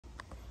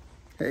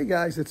Hey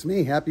guys, it's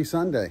me. Happy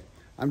Sunday.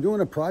 I'm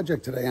doing a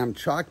project today. I'm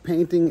chalk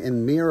painting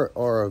and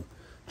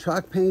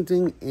chalk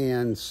painting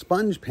and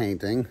sponge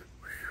painting.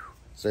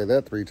 Say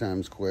that 3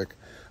 times quick.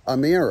 A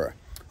mirror.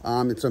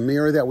 It's a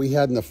mirror that we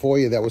had in the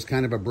foyer that was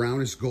kind of a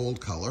brownish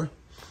gold color.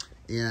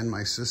 And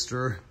my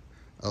sister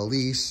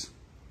Elise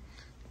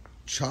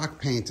chalk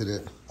painted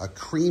it a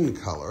cream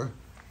color.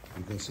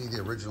 You can see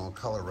the original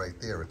color right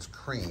there. It's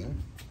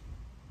cream.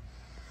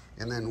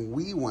 And then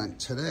we went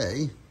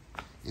today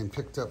and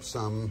picked up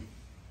some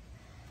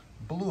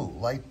blue,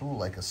 light blue,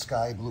 like a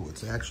sky blue.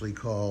 It's actually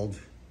called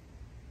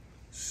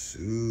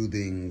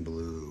soothing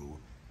blue.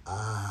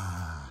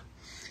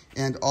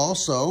 And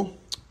also,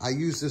 I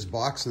use this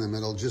box in the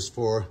middle just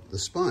for the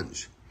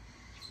sponge.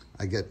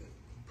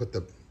 Put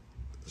the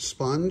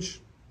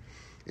sponge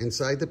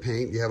inside the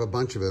paint. You have a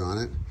bunch of it on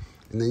it.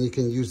 And then you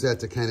can use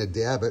that to kind of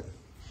dab it.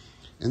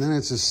 And then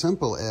it's as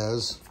simple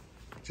as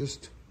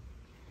just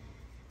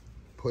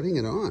putting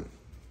it on.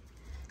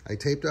 I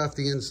taped off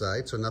the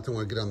inside so nothing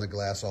would get on the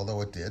glass,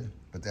 although it did,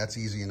 but that's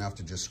easy enough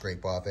to just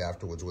scrape off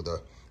afterwards with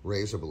a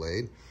razor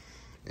blade.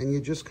 And you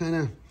just kind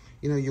of,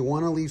 you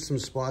want to leave some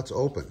spots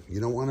open.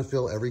 You don't want to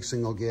fill every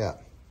single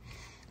gap.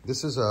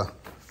 This is a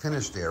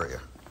finished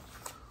area.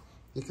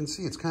 You can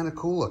see it's kind of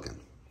cool looking.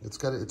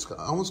 It's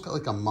almost got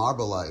like a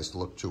marbleized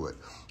look to it.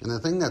 And the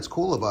thing that's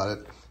cool about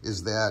it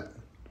is that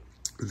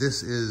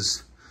this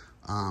is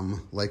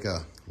like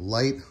a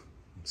light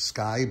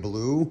sky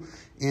blue,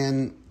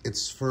 and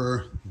it's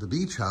for the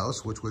beach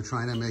house, which we're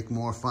trying to make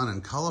more fun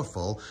and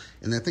colorful.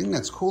 And the thing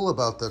that's cool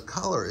about the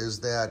color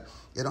is that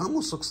it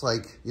almost looks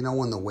like,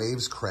 when the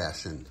waves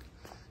crash in,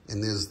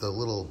 and there's the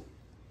little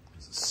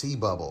sea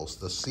bubbles,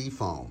 the sea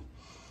foam.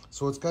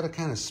 So it's got a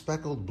kind of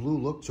speckled blue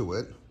look to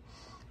it,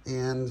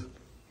 and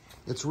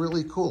it's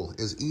really cool.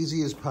 As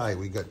easy as pie.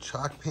 We got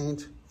chalk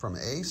paint from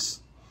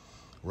Ace,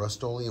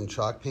 Rust-Oleum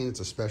chalk paint.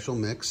 It's a special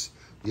mix.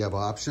 You have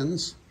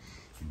options.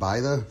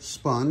 Buy the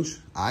sponge.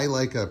 I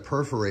like a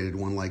perforated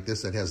one like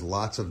this that has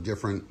lots of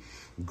different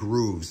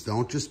grooves.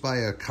 Don't just buy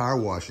a car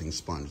washing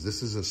sponge.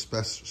 This is a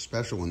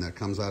special one that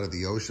comes out of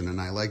the ocean,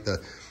 and I like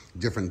the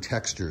different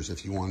textures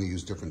if you want to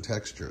use different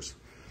textures.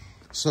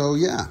 So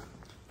yeah,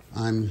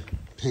 I'm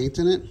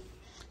painting it,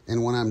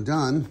 and when I'm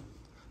done,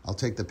 I'll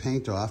take the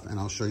paint off and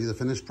I'll show you the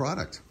finished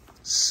product.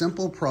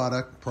 Simple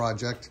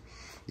project.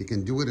 You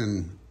can do it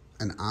in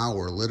an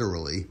hour,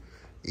 literally,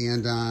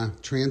 and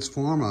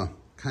transform a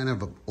kind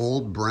of an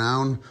old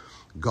brown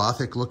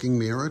gothic looking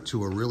mirror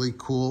to a really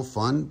cool,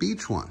 fun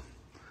beach one.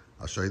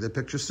 I'll show you the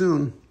picture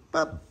soon.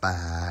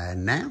 Bye-bye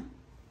now.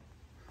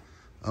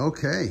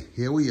 Okay,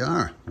 here we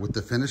are with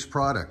the finished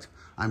product.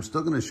 I'm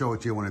still gonna show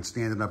it to you when it's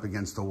standing up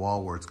against the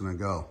wall where it's gonna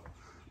go.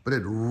 But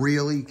it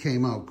really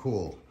came out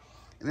cool.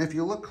 And if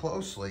you look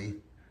closely,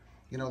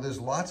 there's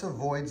lots of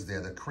voids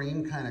there. The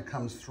cream kind of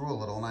comes through a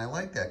little, and I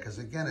like that because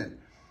again, it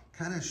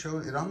kind of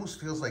shows, it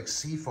almost feels like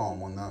sea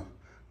foam when the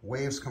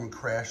waves come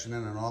crashing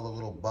in and all the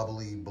little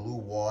bubbly blue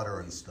water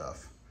and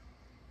stuff.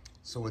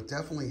 So it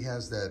definitely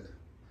has that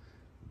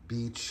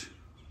beach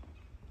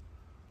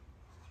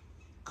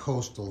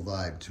coastal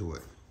vibe to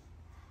it.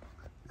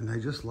 And I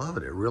just love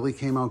it. It really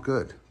came out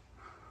good.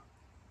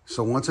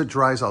 So once it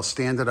dries, I'll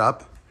stand it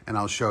up and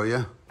I'll show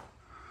you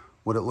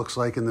what it looks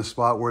like in the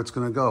spot where it's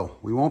gonna go.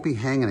 We won't be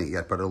hanging it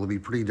yet, but it'll be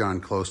pretty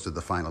darn close to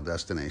the final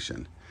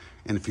destination.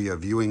 And for your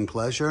viewing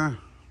pleasure,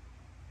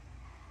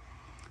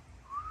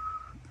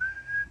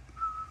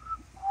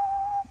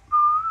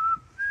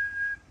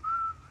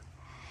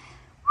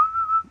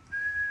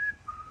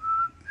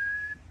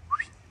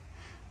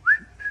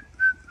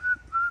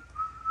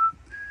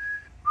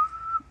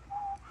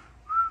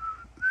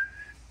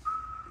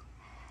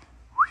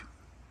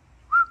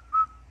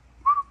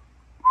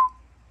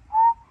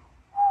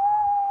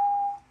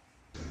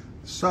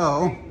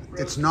 so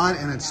it's not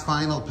in its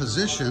final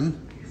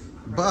position,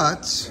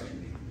 but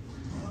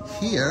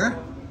here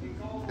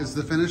is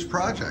the finished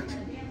project.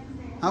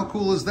 How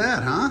cool is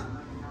that, huh?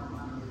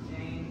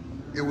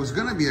 It was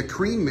gonna be a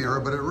cream mirror,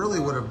 but it really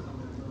would have,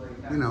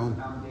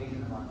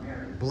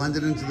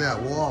 blended into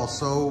that wall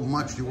so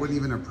much you wouldn't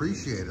even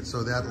appreciate it.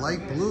 So that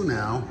light blue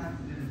now,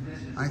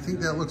 I think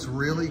that looks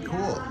really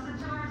cool.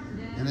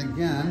 And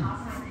again,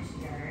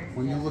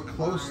 when you look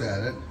close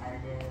at it,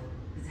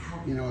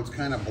 it's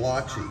kind of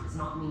blotchy.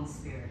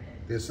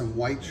 There's some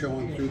white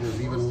showing through.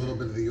 There's even a little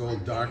bit of the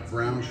old dark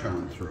brown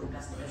showing through.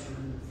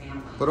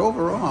 But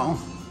overall,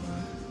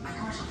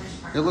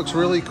 it looks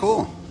really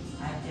cool.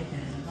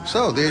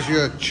 So there's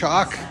your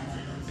chalk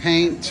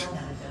paint,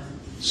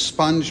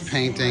 sponge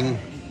painting,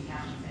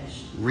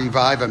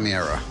 Revive a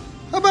mirror.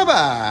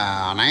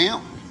 Bye-bye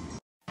now.